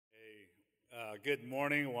Good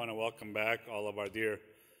morning. I want to welcome back all of our dear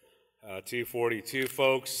 242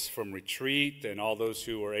 folks from retreat and all those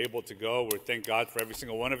who were able to go. We thank God for every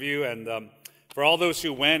single one of you. And for all those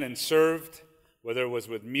who went and served, whether it was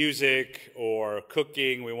with music or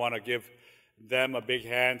cooking, we want to give them a big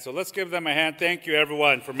hand. So let's give them a hand. Thank you,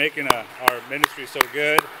 everyone, for making our ministry so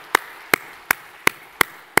good.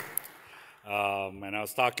 And I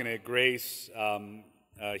was talking to Grace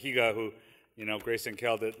Higa, who, Grace and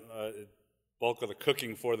Kel did bulk of the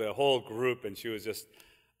cooking for the whole group, and she was just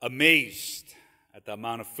amazed at the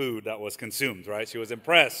amount of food that was consumed, right? She was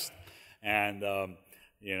impressed. And,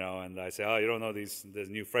 and I said, you don't know this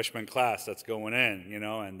new freshman class that's going in,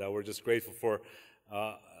 and we're just grateful for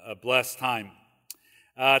a blessed time.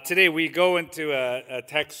 Today we go into a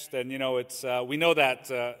text, and, it's we know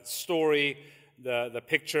that story, the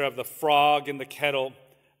picture of the frog in the kettle,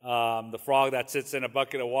 the frog that sits in a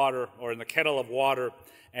bucket of water or in the kettle of water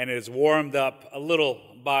and is warmed up a little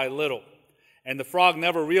by little. And the frog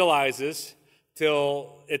never realizes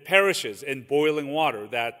till it perishes in boiling water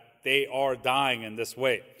that they are dying in this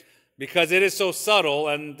way, because it is so subtle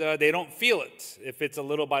and they don't feel it if it's a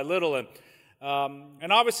little by little. And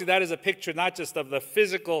obviously that is a picture not just of the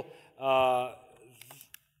physical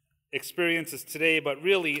experiences today, but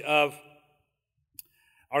really of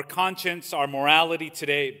our conscience, our morality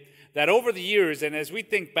today, that over the years, and as we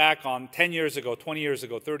think back on 10 years ago, 20 years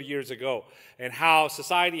ago, 30 years ago, and how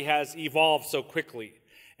society has evolved so quickly,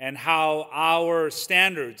 and how our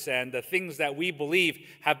standards and the things that we believe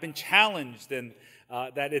have been challenged, and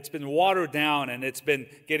that it's been watered down, and it's been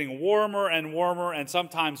getting warmer and warmer, and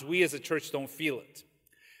sometimes we as a church don't feel it.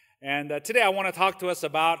 And today I want to talk to us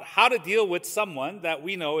about how to deal with someone that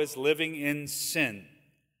we know is living in sin.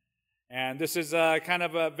 And this is kind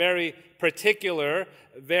of a very particular,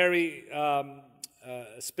 very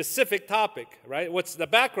specific topic, right? What's the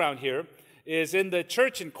background here is in the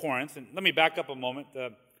church in Corinth, and let me back up a moment.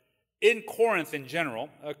 In Corinth in general,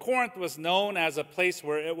 Corinth was known as a place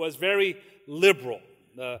where it was very liberal.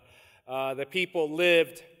 The people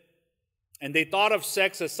lived, and they thought of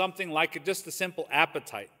sex as something like just a simple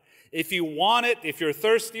appetite. If you want it, if you're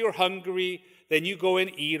thirsty or hungry, then you go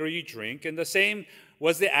and eat or you drink. And the same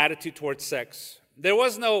was the attitude towards sex. There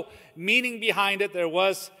was no meaning behind it. There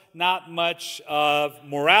was not much of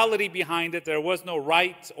morality behind it. There was no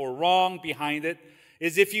right or wrong behind it.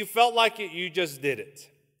 Is if you felt like it, you just did it.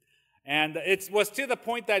 And it was to the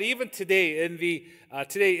point that even today in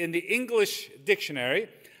the English dictionary,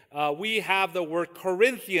 we have the word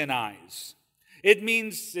Corinthianize.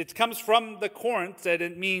 It comes from the Corinth, and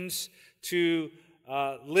it means to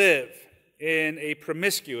live in a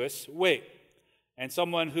promiscuous way. And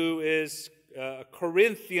someone who is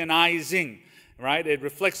Corinthianizing, right? It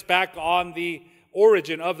reflects back on the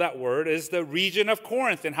origin of that word is the region of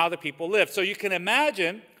Corinth and how the people lived. So you can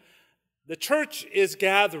imagine the church is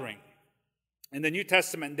gathering in the New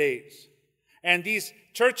Testament days. And these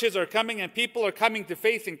churches are coming and people are coming to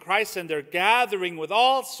faith in Christ, and they're gathering with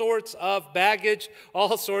all sorts of baggage,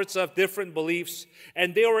 all sorts of different beliefs.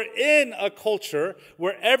 And they were in a culture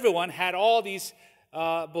where everyone had all these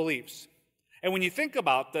beliefs. And when you think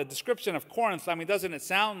about the description of Corinth, doesn't it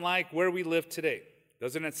sound like where we live today?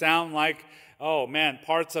 Doesn't it sound like,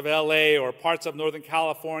 parts of LA or parts of Northern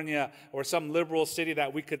California or some liberal city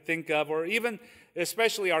that we could think of, or even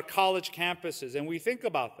especially our college campuses? And we think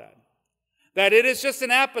about that it is just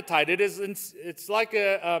an appetite. It's like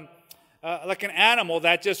like an animal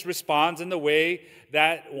that just responds in the way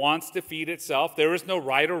that wants to feed itself. There is no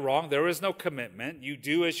right or wrong. There is no commitment. You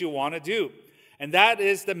do as you want to do. And that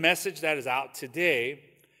is the message that is out today,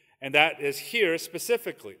 and that is here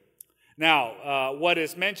specifically. Now, what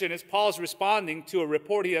is mentioned is Paul's responding to a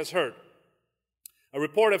report he has heard, a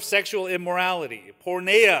report of sexual immorality.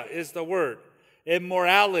 Porneia is the word,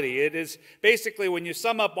 immorality. It is basically, when you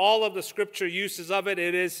sum up all of the scripture uses of it,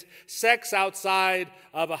 it is sex outside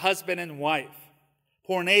of a husband and wife.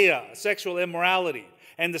 Porneia, sexual immorality.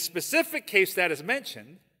 And the specific case that is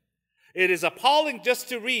mentioned, it is appalling just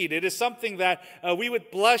to read. It is something that we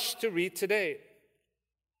would blush to read today.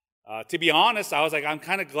 To be honest, I was like, I'm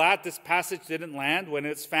kind of glad this passage didn't land when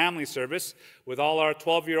it's family service with all our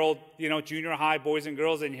 12-year-old, junior high boys and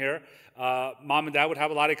girls in here. Mom and Dad would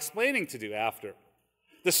have a lot of explaining to do after.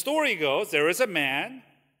 The story goes, there is a man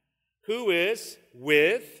who is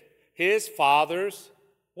with his father's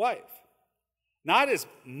wife. Not his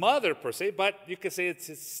mother per se, but you could say it's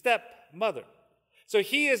his stepmother. So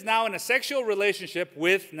he is now in a sexual relationship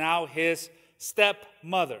with now his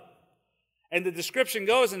stepmother. And the description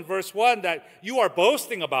goes in verse 1 that you are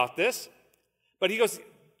boasting about this. But he goes,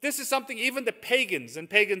 this is something even the pagans, and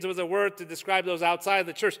pagans was a word to describe those outside of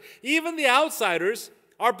the church, even the outsiders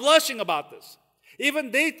are blushing about this.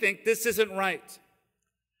 Even they think this isn't right.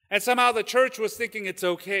 And somehow the church was thinking it's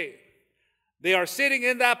okay. They are sitting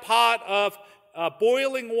in that pot of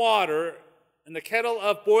boiling water, in the kettle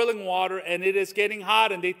of boiling water, and it is getting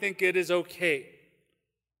hot, and they think it is okay.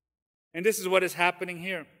 And this is what is happening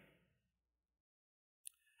here.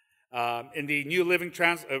 In the New Living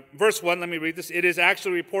verse 1, let me read this. It is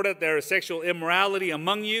actually reported there is sexual immorality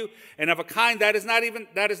among you, and of a kind that is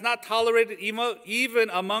not tolerated even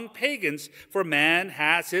among pagans, for man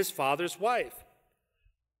has his father's wife.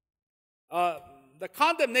 The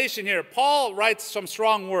condemnation here, Paul writes some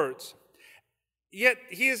strong words. Yet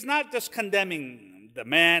he is not just condemning the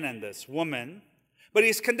man and this woman, but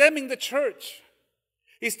he's condemning the church.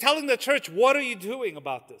 He's telling the church, what are you doing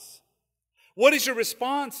about this? What is your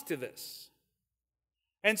response to this?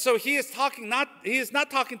 And so he is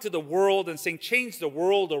not talking to the world and saying, change the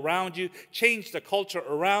world around you, change the culture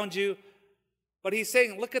around you. But he's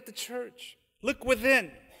saying, look at the church. Look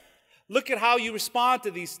within. Look at how you respond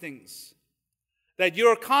to these things. That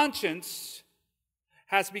your conscience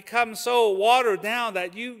has become so watered down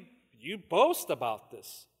that you boast about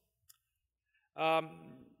this.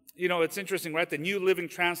 It's interesting, right? The New Living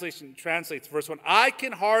Translation translates verse 1, I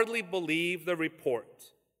can hardly believe the report.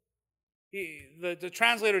 The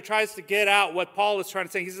translator tries to get out what Paul is trying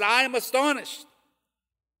to say. He says, I am astonished.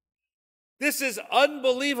 This is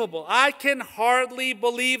unbelievable. I can hardly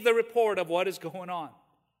believe the report of what is going on.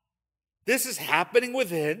 This is happening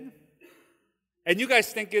within, and you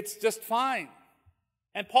guys think it's just fine.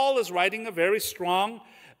 And Paul is writing a very strong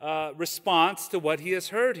response to what he has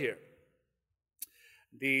heard here.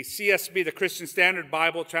 The CSB, the Christian Standard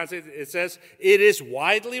Bible, translates, it says, it is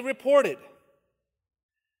widely reported.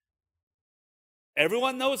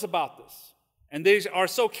 Everyone knows about this, and they are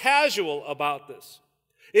so casual about this.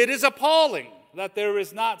 It is appalling that there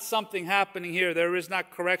is not something happening here. There is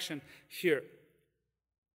not correction here.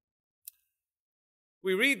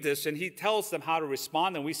 We read this, and he tells them how to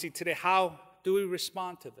respond, and we see today, how do we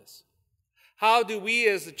respond to this? How do we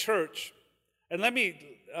as a church, and let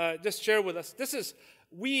me just share with us,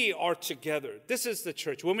 we are together. This is the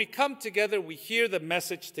church. When we come together, we hear the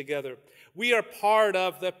message together. We are part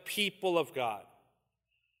of the people of God.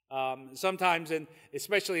 Sometimes,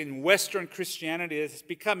 especially in Western Christianity,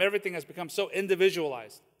 everything has become so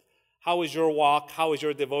individualized. How is your walk? How is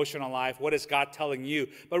your devotional life? What is God telling you?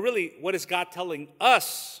 But really, what is God telling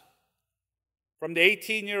us? From the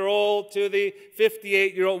 18-year-old to the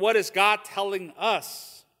 58-year-old, what is God telling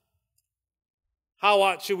us?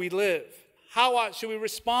 How should we live? How should we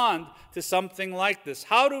respond to something like this?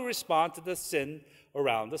 How do we respond to the sin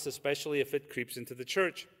around us, especially if it creeps into the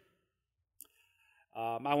church?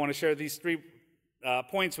 I want to share these 3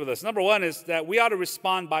 points with us. Number 1 is that we ought to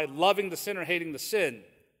respond by loving the sinner, hating the sin.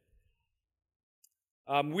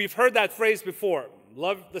 We've heard that phrase before,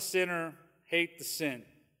 love the sinner, hate the sin.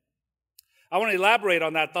 I want to elaborate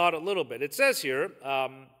on that thought a little bit. It says here,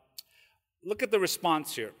 look at the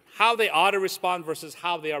response here. How they ought to respond versus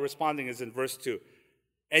how they are responding is in verse 2.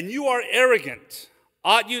 And you are arrogant.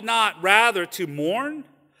 Ought you not rather to mourn?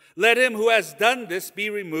 Let him who has done this be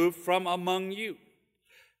removed from among you.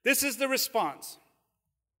 This is the response.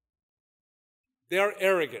 They are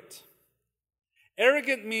arrogant.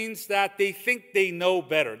 Arrogant means that they think they know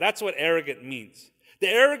better. That's what arrogant means. The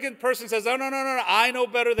arrogant person says, no, I know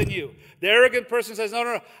better than you. The arrogant person says,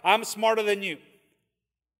 no, I'm smarter than you.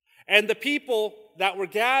 And the people that were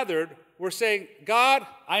gathered were saying, God,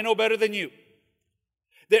 I know better than you.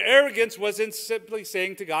 Their arrogance wasn't simply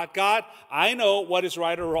saying to God, God, I know what is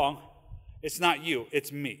right or wrong. It's not you,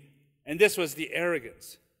 it's me. And this was the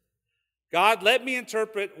arrogance. God, let me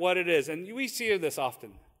interpret what it is. And we see this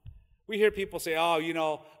often. We hear people say,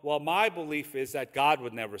 well, my belief is that God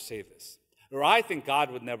would never say this. Or I think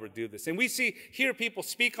God would never do this. And we hear people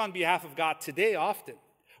speak on behalf of God today often.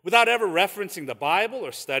 Without ever referencing the Bible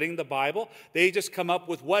or studying the Bible, they just come up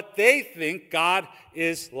with what they think God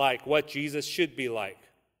is like, what Jesus should be like.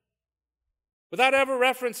 Without ever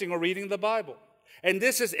referencing or reading the Bible. And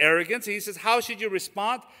this is arrogance. He says, how should you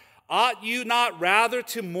respond? Ought you not rather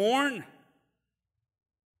to mourn?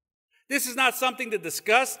 This is not something to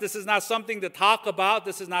discuss. This is not something to talk about.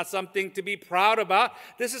 This is not something to be proud about.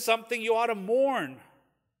 This is something you ought to mourn.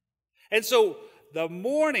 And so the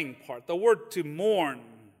mourning part, the word to mourn,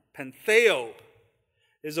 pantheo,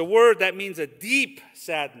 is a word that means a deep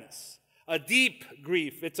sadness, a deep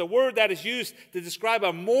grief. It's a word that is used to describe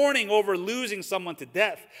a mourning over losing someone to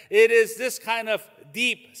death. It is this kind of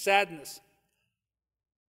deep sadness.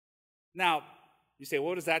 Now, you say,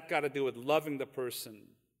 what does that got to do with loving the person,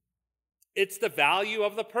 It's the value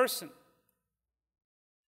of the person.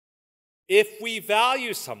 If we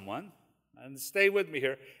value someone, and stay with me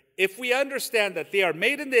here, if we understand that they are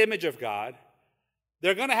made in the image of God,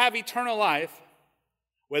 they're going to have eternal life,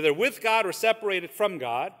 whether with God or separated from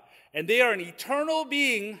God, and they are an eternal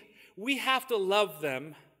being, we have to love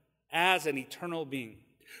them as an eternal being.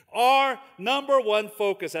 Our number one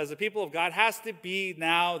focus as the people of God has to be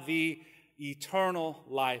now the eternal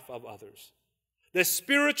life of others, the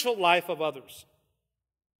spiritual life of others.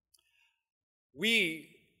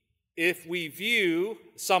 If we view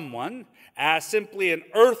someone as simply an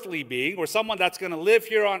earthly being, or someone that's going to live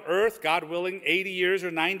here on earth, God willing, 80 years or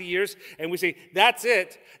 90 years, and we say, that's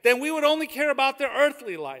it, then we would only care about their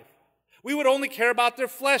earthly life. We would only care about their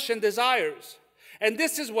flesh and desires. And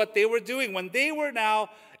this is what they were doing. When they were now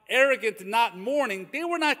arrogant and not mourning, they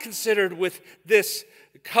were not considered with this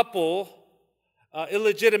couple,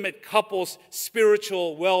 illegitimate couple's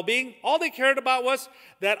spiritual well-being. All they cared about was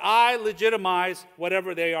that I legitimize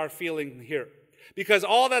whatever they are feeling here. Because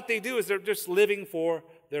all that they do is they're just living for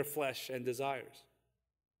their flesh and desires.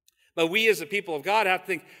 But we as the people of God have to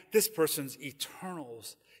think, this person's eternal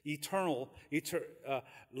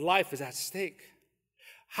life is at stake.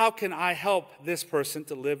 How can I help this person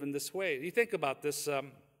to live in this way? You think about this,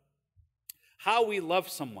 how we love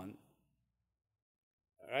someone.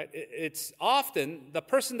 All right? It's often the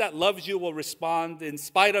person that loves you will respond in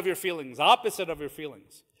spite of your feelings, opposite of your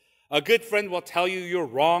feelings. A good friend will tell you you're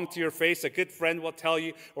wrong to your face. A good friend will tell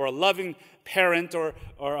you, or a loving parent or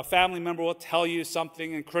a family member will tell you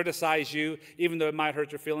something and criticize you, even though it might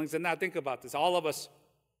hurt your feelings. And now think about this. All of us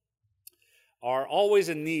are always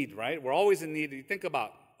in need, right? We're always in need. You think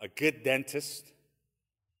about a good dentist.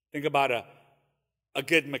 Think about a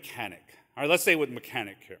good mechanic. All right, let's stay with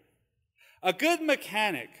mechanic here. A good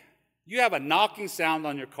mechanic, you have a knocking sound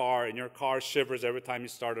on your car and your car shivers every time you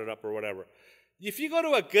start it up or whatever. If you go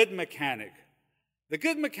to a good mechanic, the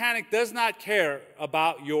good mechanic does not care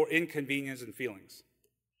about your inconvenience and feelings.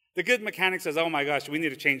 The good mechanic says, oh my gosh, we need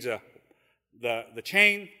to change the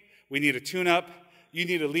chain. We need a tune-up. You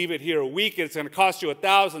need to leave it here a week. It's going to cost you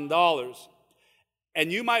 $1,000.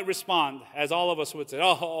 And you might respond, as all of us would say,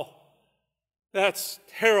 oh, that's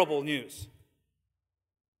terrible news.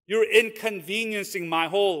 You're inconveniencing my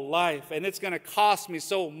whole life, and it's going to cost me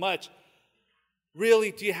so much.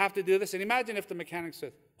 Really, do you have to do this? And imagine if the mechanic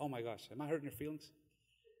said, oh my gosh, am I hurting your feelings?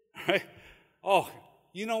 Right? Oh,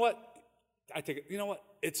 you know what? I take it, you know what?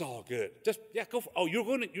 It's all good. Just, yeah, go for it. Oh,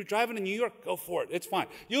 you're driving to New York? Go for it. It's fine.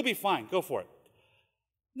 You'll be fine. Go for it.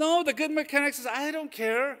 No, the good mechanic says, I don't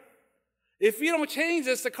care. If you don't change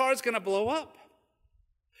this, the car's going to blow up.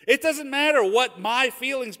 It doesn't matter what my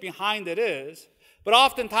feelings behind it is, but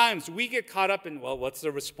oftentimes we get caught up in, well, what's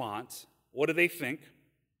the response? What do they think?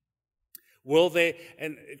 Will they,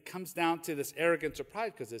 and it comes down to this arrogance or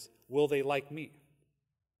pride because it's, will they like me?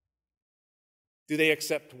 Do they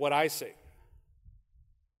accept what I say?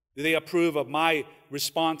 Do they approve of my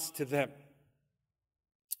response to them?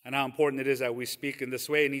 And how important it is that we speak in this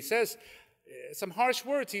way. And he says some harsh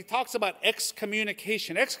words. He talks about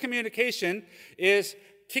excommunication. Excommunication is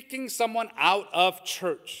kicking someone out of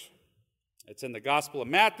church. It's in the Gospel of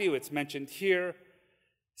Matthew. It's mentioned here.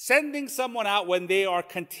 Sending someone out when they are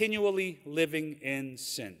continually living in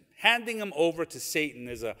sin. Handing them over to Satan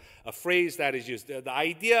is a phrase that is used. The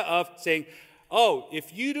idea of saying, oh,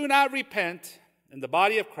 if you do not repent in the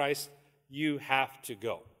body of Christ, you have to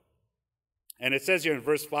go. And it says here in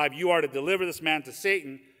verse 5, you are to deliver this man to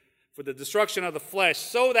Satan for the destruction of the flesh,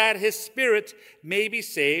 so that his spirit may be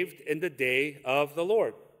saved in the day of the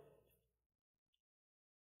Lord.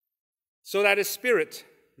 So that his spirit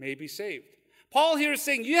may be saved. Paul here is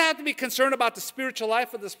saying you have to be concerned about the spiritual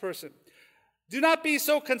life of this person. Do not be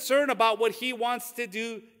so concerned about what he wants to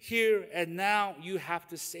do here and now. You have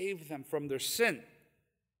to save them from their sin.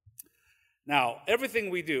 Now, everything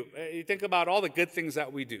we do, you think about all the good things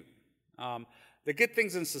that we do. The good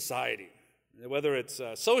things in society, whether it's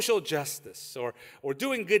social justice or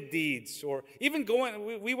doing good deeds, or even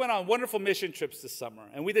we went on wonderful mission trips this summer,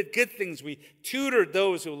 and we did good things. We tutored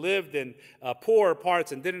those who lived in poorer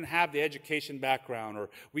parts and didn't have the education background, or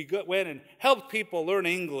we went and helped people learn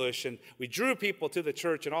English, and we drew people to the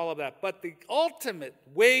church and all of that. But the ultimate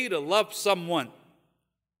way to love someone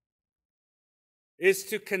is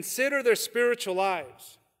to consider their spiritual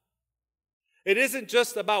lives. It isn't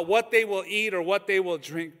just about what they will eat or what they will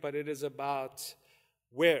drink, but it is about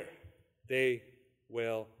where they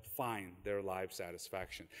will find their life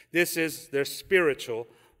satisfaction. This is their spiritual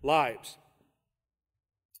lives.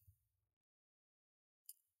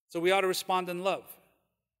 So we ought to respond in love.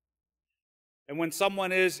 And when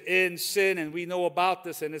someone is in sin and we know about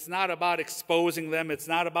this, and it's not about exposing them, it's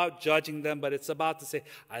not about judging them, but it's about to say,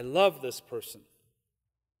 I love this person.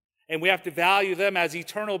 And we have to value them as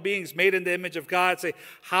eternal beings made in the image of God. Say,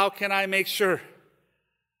 how can I make sure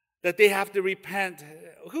that they have to repent?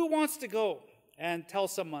 Who wants to go and tell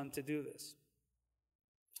someone to do this?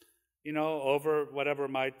 You know, over whatever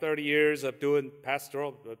my 30 years of doing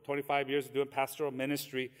pastoral, 25 years of doing pastoral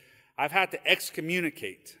ministry, I've had to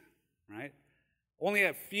excommunicate, right? Only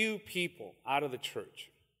a few people out of the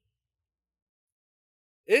church.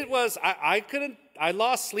 It was, I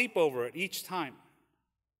lost sleep over it each time.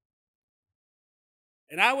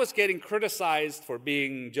 And I was getting criticized for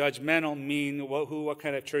being judgmental, mean, what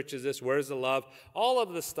kind of church is this, where's the love, all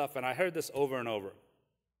of this stuff, and I heard this over and over.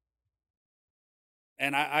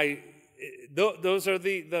 And those are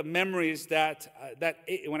the memories that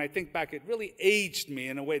when I think back, it really aged me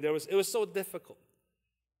in a way. It was so difficult.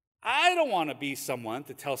 I don't want to be someone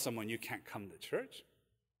to tell someone you can't come to church.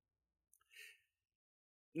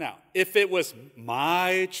 Now, if it was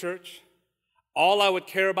my church, all I would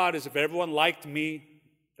care about is if everyone liked me.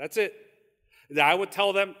 That's it. I would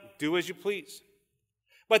tell them, do as you please.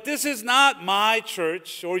 But this is not my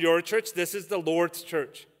church or your church. This is the Lord's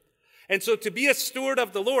church. And so to be a steward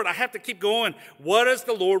of the Lord, I have to keep going. What does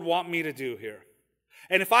the Lord want me to do here?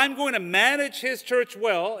 And if I'm going to manage his church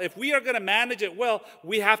well, if we are going to manage it well,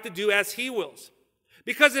 we have to do as he wills.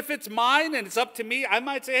 Because if it's mine and it's up to me, I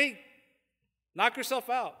might say, hey, knock yourself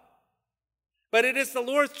out. But it is the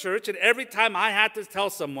Lord's church, and every time I had to tell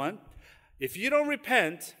someone, if you don't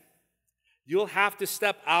repent, you'll have to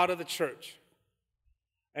step out of the church.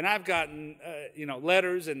 And I've gotten,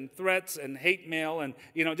 letters and threats and hate mail, and,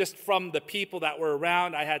 just from the people that were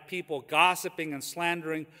around, I had people gossiping and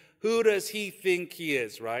slandering. Who does he think he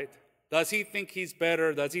is, right? Does he think he's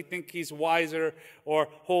better? Does he think he's wiser or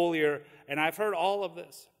holier? And I've heard all of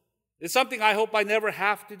this. It's something I hope I never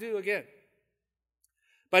have to do again.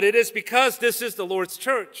 But it is because this is the Lord's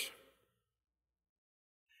church.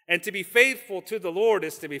 And to be faithful to the Lord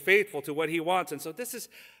is to be faithful to what he wants. And so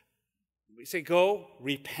we say, go,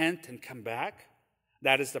 repent, and come back.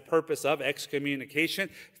 That is the purpose of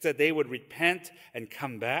excommunication, that they would repent and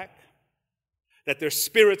come back. That their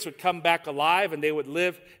spirits would come back alive and they would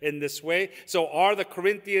live in this way. So is the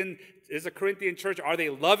Corinthian church, are they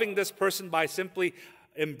loving this person by simply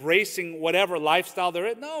embracing whatever lifestyle they're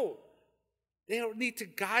in? No. They don't need to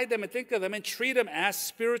guide them and think of them and treat them as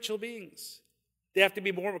spiritual beings. They have to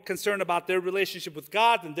be more concerned about their relationship with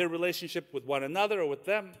God than their relationship with one another or with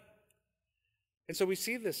them. And so we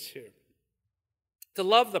see this here. To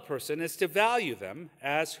love the person is to value them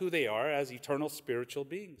as who they are, as eternal spiritual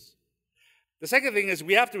beings. The second thing is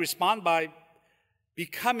we have to respond by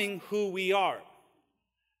becoming who we are.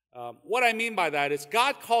 What I mean by that is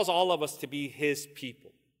God calls all of us to be his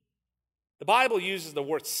people. The Bible uses the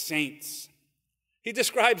word saints. He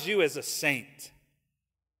describes you as a saint.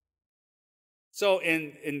 So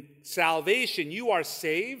in salvation, you are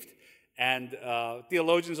saved, and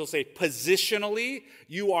theologians will say positionally,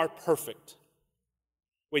 you are perfect.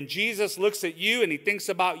 When Jesus looks at you and he thinks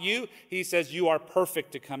about you, he says you are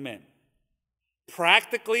perfect to come in.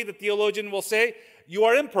 Practically, the theologian will say, you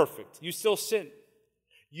are imperfect. You still sin.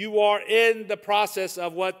 You are in the process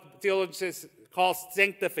of what theologians call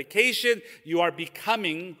sanctification. You are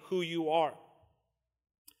becoming who you are.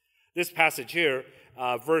 This passage here,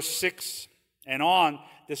 verse 6 and on,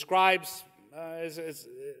 describes,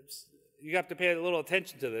 you have to pay a little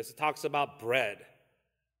attention to this. It talks about bread,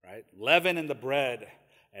 right? Leaven in the bread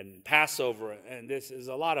and Passover. And this is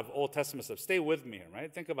a lot of Old Testament stuff. Stay with me here,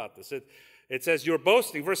 right? Think about this. It says, your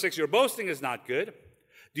boasting, verse 6, your boasting is not good.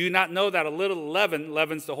 Do you not know that a little leaven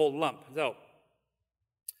leavens the whole lump? So,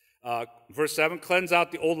 verse 7, cleanse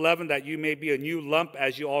out the old leaven that you may be a new lump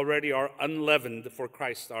as you already are unleavened, for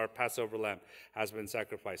Christ, our Passover lamb, has been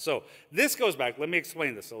sacrificed. So this goes back. Let me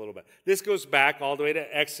explain this a little bit. This goes back all the way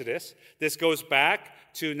to Exodus. This goes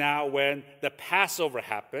back to now when the Passover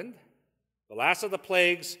happened, the last of the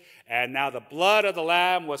plagues, and now the blood of the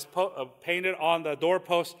lamb was painted on the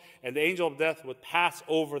doorpost, and the angel of death would pass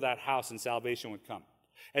over that house and salvation would come.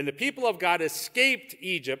 And the people of God escaped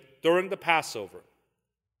Egypt during the Passover.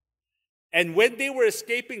 And when they were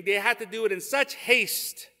escaping, they had to do it in such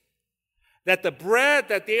haste that the bread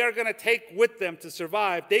that they are going to take with them to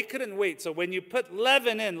survive, they couldn't wait. So when you put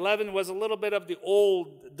leaven in, leaven was a little bit of the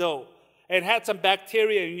old dough. It had some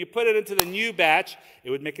bacteria, and you put it into the new batch,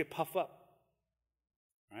 it would make it puff up.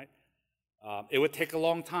 Right? It would take a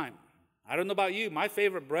long time. I don't know about you, my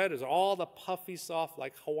favorite bread is all the puffy, soft,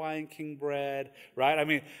 like Hawaiian King bread, right? I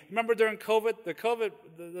mean, remember during COVID,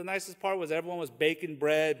 the nicest part was everyone was baking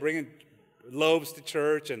bread, bringing loaves to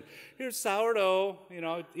church, and here's sourdough,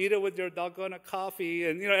 eat it with your doggone coffee.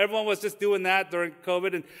 And, everyone was just doing that during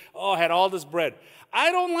COVID, and, had all this bread.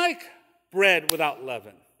 I don't like bread without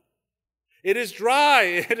leaven. It is dry.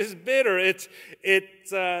 It is bitter.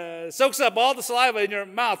 It soaks up all the saliva in your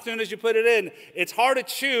mouth as soon as you put it in. It's hard to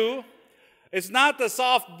chew. It's not the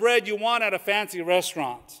soft bread you want at a fancy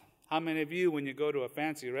restaurant. How many of you, when you go to a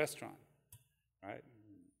fancy restaurant, right,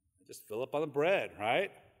 just fill up on the bread,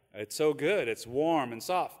 right? It's so good. It's warm and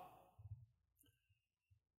soft.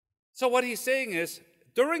 So what he's saying is,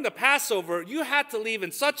 during the Passover, you had to leave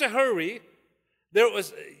in such a hurry.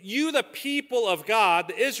 The people of God,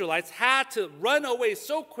 the Israelites, had to run away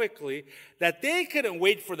so quickly that they couldn't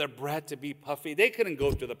wait for their bread to be puffy. They couldn't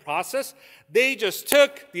go through the process. They just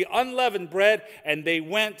took the unleavened bread and they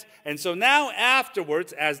went. And so now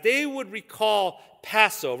afterwards, as they would recall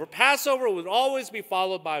Passover would always be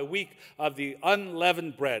followed by a week of the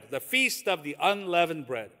unleavened bread, the feast of the unleavened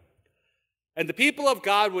bread. And the people of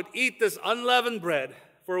God would eat this unleavened bread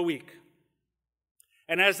for a week.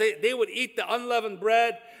 And as they would eat the unleavened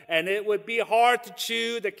bread, and it would be hard to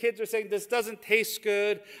chew, the kids are saying, this doesn't taste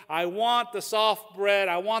good. I want the soft bread.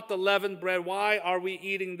 I want the leavened bread. Why are we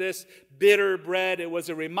eating this bitter bread? It was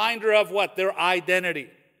a reminder of what? Their identity.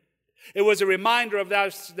 It was a reminder of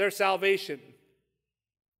their salvation.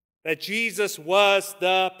 That Jesus was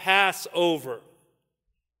the Passover.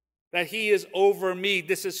 That he is over me.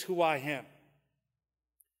 This is who I am.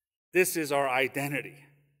 This is our identity.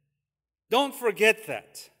 Don't forget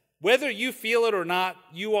that. Whether you feel it or not,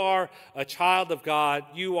 you are a child of God.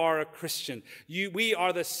 You are a Christian. We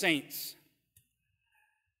are the saints.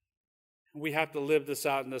 We have to live this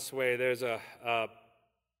out in this way. There's a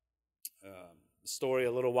story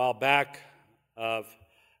a little while back of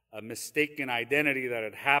a mistaken identity that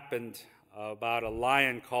had happened about a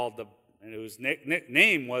lion whose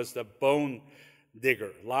name was the Bone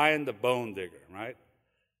Digger. Lion the Bone Digger, right?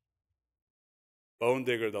 Bone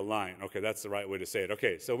Digger the lion. Okay, that's the right way to say it.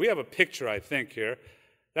 Okay, so we have a picture, I think, here.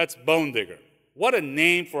 That's Bone Digger. What a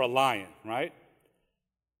name for a lion, right?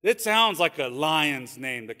 It sounds like a lion's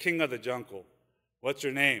name, the king of the jungle. What's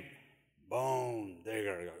your name? Bone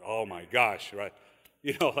Digger. Oh my gosh, right?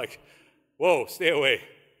 Whoa, stay away.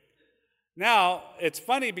 Now, it's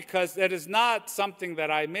funny because that is not something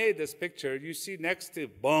that I made, this picture. You see next to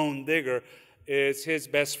Bone Digger is his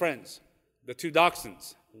best friends, the two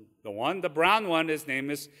dachshunds. The brown one, his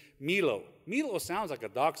name is Milo. Milo sounds like a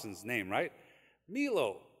dachshund's name, right?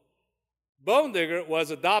 Milo. Bone Digger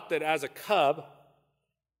was adopted as a cub,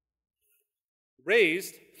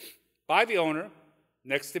 raised by the owner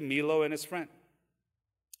next to Milo and his friend.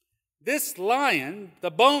 This lion,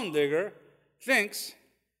 the Bone Digger, thinks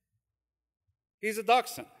he's a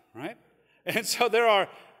dachshund, right? And so there are...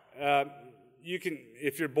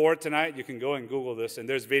 if you're bored tonight, you can go and Google this, and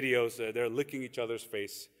there's videos. They're licking each other's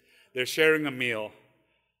face. They're sharing a meal.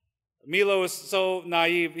 Milo is so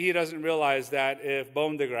naive, he doesn't realize that if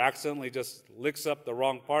Bone Digger accidentally just licks up the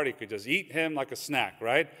wrong part, he could just eat him like a snack,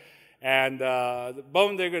 right? And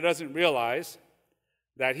Bone Digger doesn't realize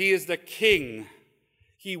that he is the king.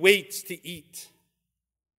 He waits to eat,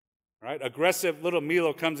 right? Aggressive little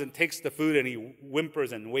Milo comes and takes the food, and he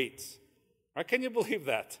whimpers and waits. Right? Can you believe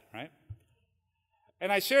that, right?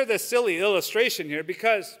 And I share this silly illustration here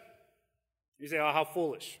because you say, oh, how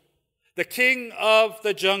foolish. The king of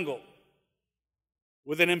the jungle,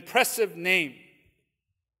 with an impressive name,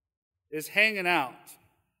 is hanging out,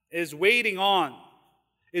 is waiting on,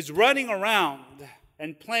 is running around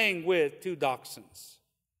and playing with two dachshunds.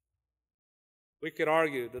 We could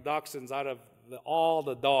argue the dachshunds, out of all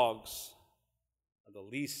the dogs, are the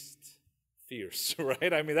least fierce,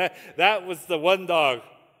 right? I mean, that was the one dog.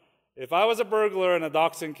 If I was a burglar and a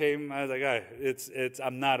dachshund came, I was like,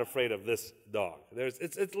 I'm not afraid of this dog.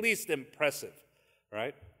 It's at least impressive,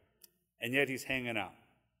 right? And yet he's hanging out.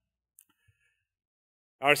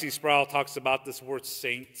 R.C. Sproul talks about this word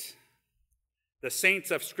saint. The saints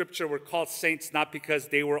of Scripture were called saints not because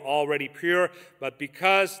they were already pure, but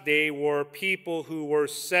because they were people who were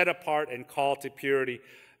set apart and called to purity.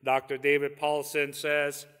 Dr. David Paulson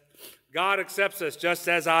says, God accepts us just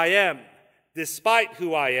as I am, despite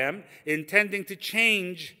who I am, intending to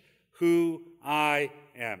change who I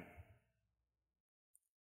am.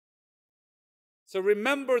 So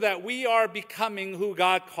remember that we are becoming who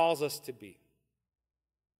God calls us to be.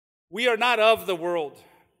 We are not of the world.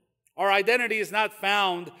 Our identity is not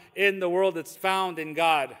found in the world, it's found in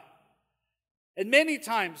God. And many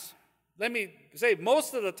times, let me say,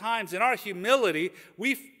 most of the times in our humility,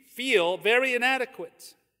 we feel very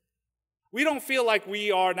inadequate. We don't feel like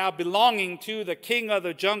we are now belonging to the king of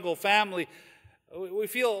the jungle family. We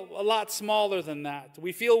feel a lot smaller than that.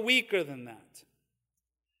 We feel weaker than that.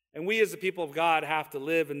 And we as the people of God have to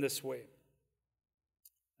live in this way.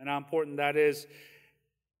 And how important that is.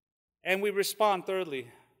 And we respond, thirdly,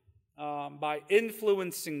 by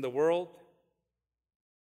influencing the world,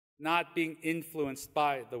 not being influenced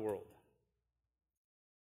by the world.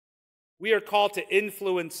 We are called to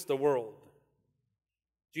influence the world.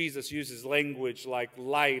 Jesus uses language like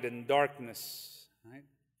light and darkness, right?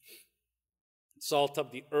 Salt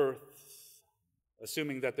of the earth,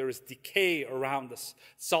 assuming that there is decay around us.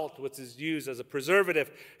 Salt, which is used as a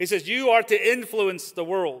preservative. He says, you are to influence the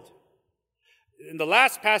world. In the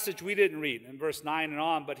last passage we didn't read, in verse 9 and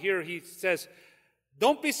on, but here he says,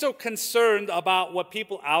 don't be so concerned about what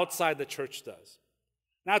people outside the church does.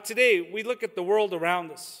 Now today, we look at the world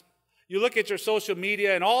around us. You look at your social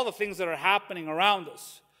media and all the things that are happening around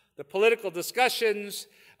us, the political discussions,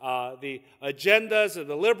 the agendas of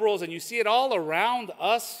the liberals, and you see it all around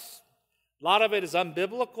us. A lot of it is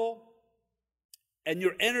unbiblical, and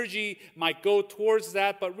your energy might go towards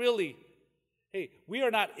that, but really, hey, we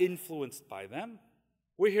are not influenced by them.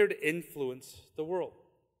 We're here to influence the world.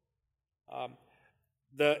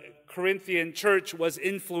 The Corinthian church was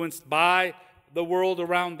influenced by the world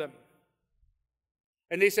around them.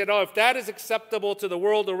 And they said, oh, if that is acceptable to the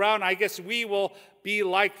world around, I guess we will be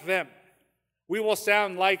like them. We will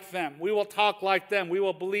sound like them. We will talk like them. We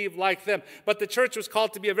will believe like them. But the church was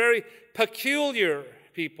called to be a very peculiar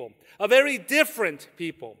people, a very different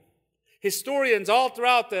people. Historians all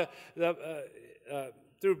throughout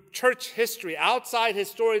through church history, outside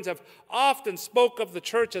historians have often spoke of the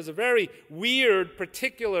church as a very weird,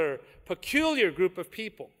 peculiar group of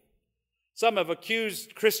people. Some have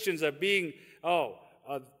accused Christians of being,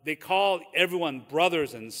 they call everyone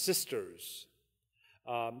brothers and sisters.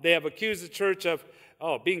 They have accused the church of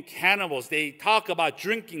being cannibals. They talk about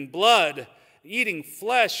drinking blood, eating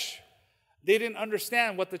flesh. They didn't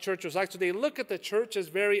understand what the church was like, so they look at the church as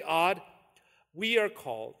very odd. We are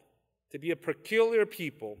called to be a peculiar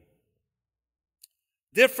people,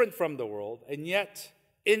 different from the world, and yet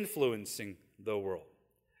influencing the world.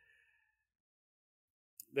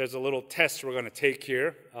 There's a little test we're going to take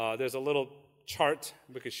here. There's a little chart.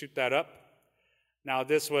 We could shoot that up. Now,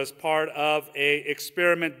 this was part of an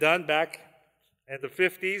experiment done back in the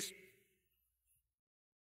 50s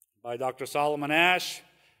by Dr. Solomon Ash,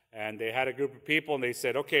 and they had a group of people, and they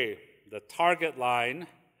said, okay, the target line,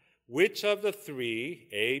 which of the three,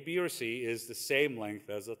 A, B, or C, is the same length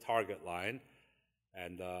as the target line?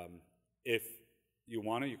 And if you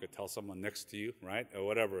want to, you could tell someone next to you, right, or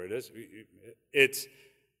whatever it is. It's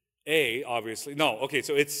A, obviously. No, okay,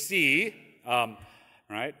 so it's C,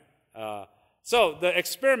 right? So the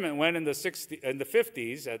experiment went in the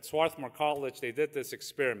 50s at Swarthmore College. They did this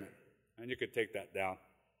experiment, and you could take that down.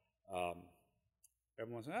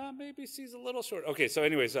 Everyone said, maybe C's a little short. Okay, so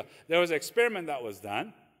anyways, there was an experiment that was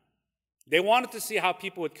done. They wanted to see how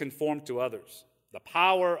people would conform to others, the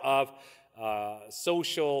power of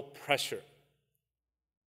social pressure.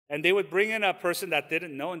 And they would bring in a person that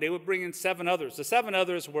didn't know, and they would bring in 7 others. The 7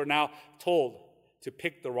 others were now told to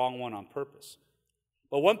pick the wrong one on purpose.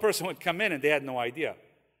 But one person would come in, and they had no idea.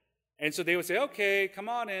 And so they would say, okay, come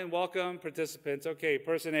on in, welcome, participants. Okay,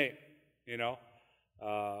 person A,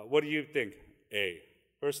 what do you think? A.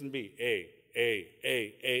 Person B,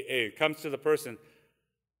 A. Comes to the person.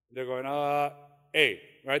 They're going, A,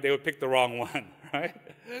 right? They would pick the wrong one, right?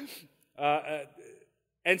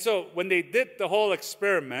 And so when they did the whole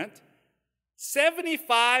experiment,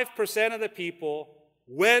 75% of the people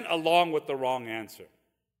went along with the wrong answer.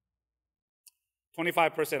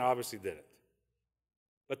 25% obviously didn't.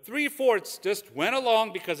 But 3/4 just went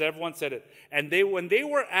along because everyone said it. And when they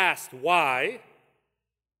were asked why,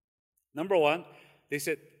 number one, they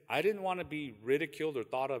said, I didn't want to be ridiculed or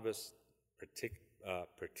thought of as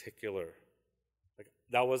particular. Like,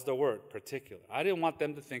 that was the word, particular. I didn't want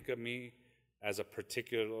them to think of me as a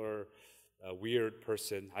particular weird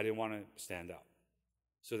person. I didn't want to stand out.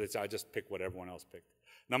 So they said, I just picked what everyone else picked.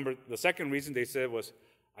 The second reason they said was,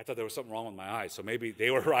 I thought there was something wrong with my eyes. So maybe they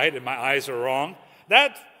were right and my eyes are wrong.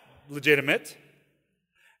 That's legitimate.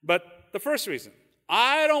 But the first reason,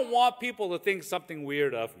 I don't want people to think something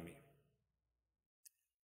weird of me.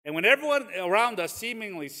 And when everyone around us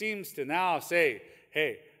seemingly seems to now say,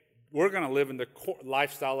 hey, we're going to live in the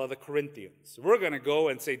lifestyle of the Corinthians. We're going to go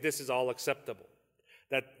and say this is all acceptable.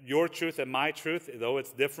 That your truth and my truth, though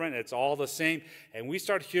it's different, it's all the same. And we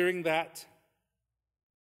start hearing that.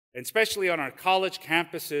 And especially on our college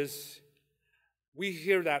campuses, we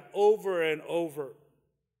hear that over and over.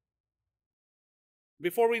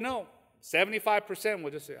 Before we know, 75%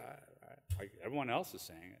 will just say, everyone else is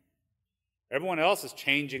saying it. Everyone else is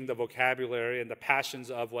changing the vocabulary and the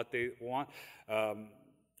passions of what they want.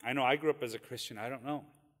 I know I grew up as a Christian. I don't know.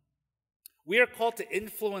 We are called to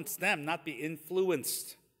influence them, not be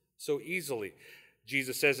influenced so easily.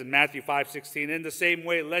 Jesus says in Matthew 5:16, "In the same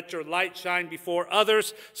way, let your light shine before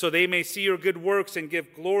others, so they may see your good works and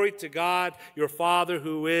give glory to God, your Father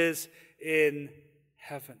who is in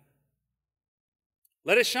heaven."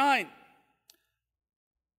 Let it shine.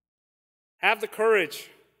 Have the courage,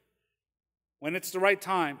 when it's the right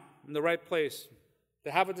time, in the right place,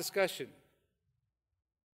 to have a discussion.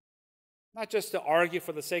 Not just to argue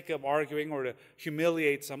for the sake of arguing or to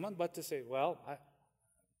humiliate someone, but to say, well,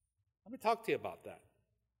 let me talk to you about that.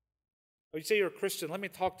 Or you say you're a Christian, let me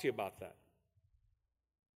talk to you about that.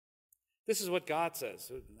 This is what God says.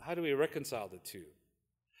 How do we reconcile the two?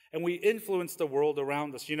 And we influence the world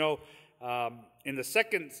around us. You know, in the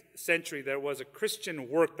 2nd century, there was a Christian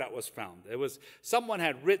work that was found. Someone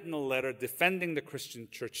had written a letter defending the Christian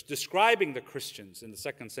church, describing the Christians in the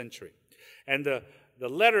 2nd century. And the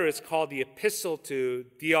letter is called the Epistle to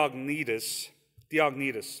Diognetus.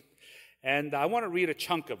 And I want to read a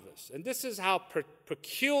chunk of this. And this is how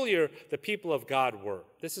peculiar the people of God were.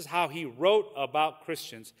 This is how he wrote about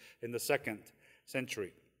Christians in the 2nd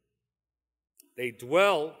century. They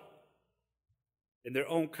dwell in their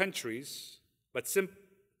own countries, but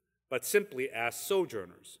simply as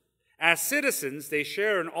sojourners. As citizens, they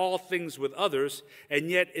share in all things with others, and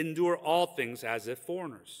yet endure all things as if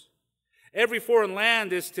foreigners. Every foreign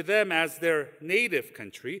land is to them as their native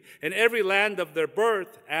country, and every land of their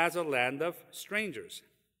birth as a land of strangers.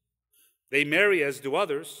 They marry as do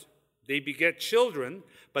others. They beget children,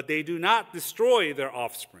 but they do not destroy their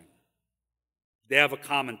offspring. They have a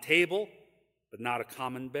common table, but not a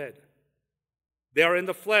common bed. They are in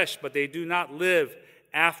the flesh, but they do not live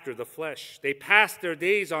after the flesh. They pass their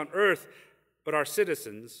days on earth, but are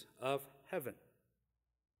citizens of heaven.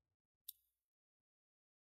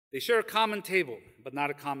 They share a common table, but not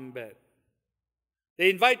a common bed. They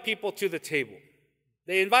invite people to the table.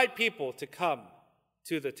 They invite people to come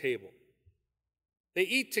to the table. They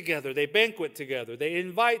eat together. They banquet together. They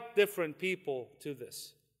invite different people to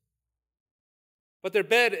this. But their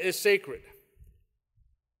bed is sacred.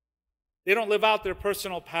 They don't live out their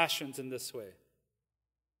personal passions in this way.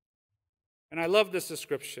 And I love this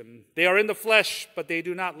description. They are in the flesh, but they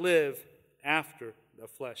do not live after the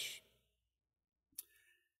flesh.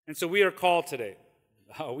 And so we are called today.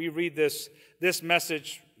 We read this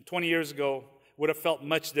message 20 years ago would have felt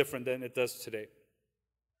much different than it does today.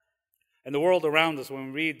 And the world around us, when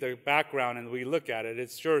we read the background and we look at it,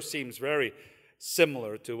 it sure seems very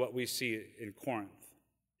similar to what we see in Corinth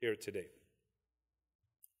here today.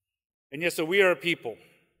 And yes, so we are a people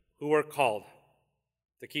who are called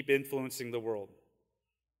to keep influencing the world.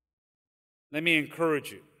 Let me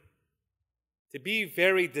encourage you to be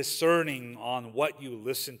very discerning on what you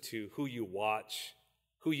listen to, who you watch,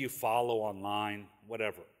 who you follow online,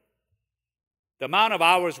 whatever. The amount of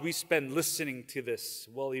hours we spend listening to this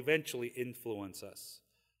will eventually influence us.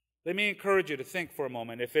 Let me encourage you to think for a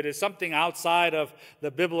moment. If it is something outside of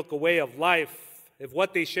the biblical way of life, if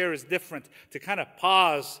what they share is different, to kind of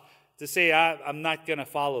pause, to say, I'm not going to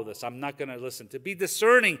follow this. I'm not going to listen. To be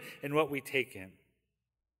discerning in what we take in.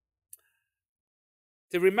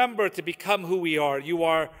 To remember to become who we are. You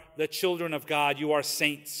are the children of God. You are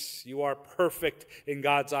saints. You are perfect in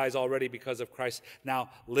God's eyes already because of Christ. Now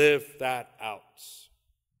live that out.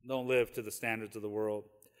 Don't live to the standards of the world.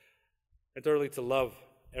 And thirdly, to love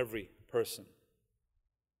every person.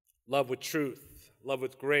 Love with truth. Love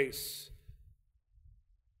with grace.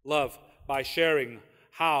 Love by sharing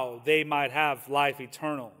how they might have life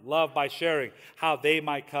eternal. Love by sharing how they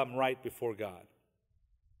might come right before God.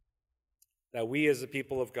 That we as the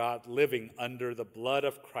people of God, living under the blood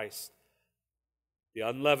of Christ, the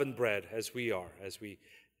unleavened bread as we are, as we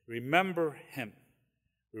remember Him,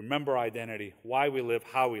 remember identity, why we live,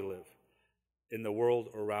 how we live in the world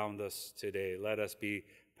around us today. Let us be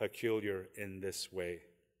peculiar in this way,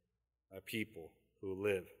 a people who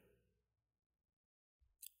live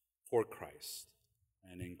for Christ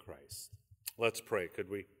and in Christ. Let's pray, could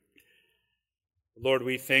we? Lord,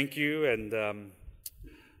 we thank you, and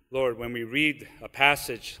Lord, when we read a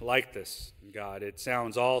passage like this, God, it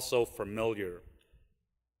sounds all so familiar.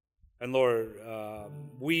 And Lord,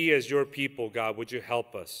 we as your people, God, would you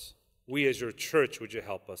help us? We as your church, would you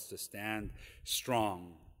help us to stand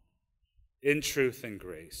strong in truth and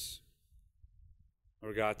grace?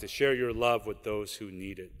 Lord God, to share your love with those who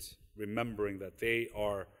need it, remembering that they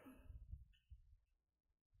are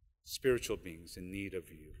spiritual beings in need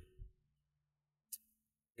of you.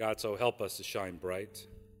 God, so help us to shine bright.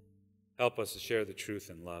 Help us to share the truth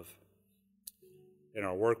in love. in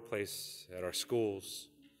our workplace, at our schools,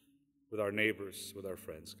 with our neighbors, with our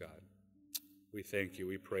friends, God. We thank you.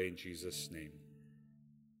 We pray in Jesus' name.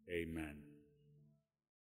 Amen.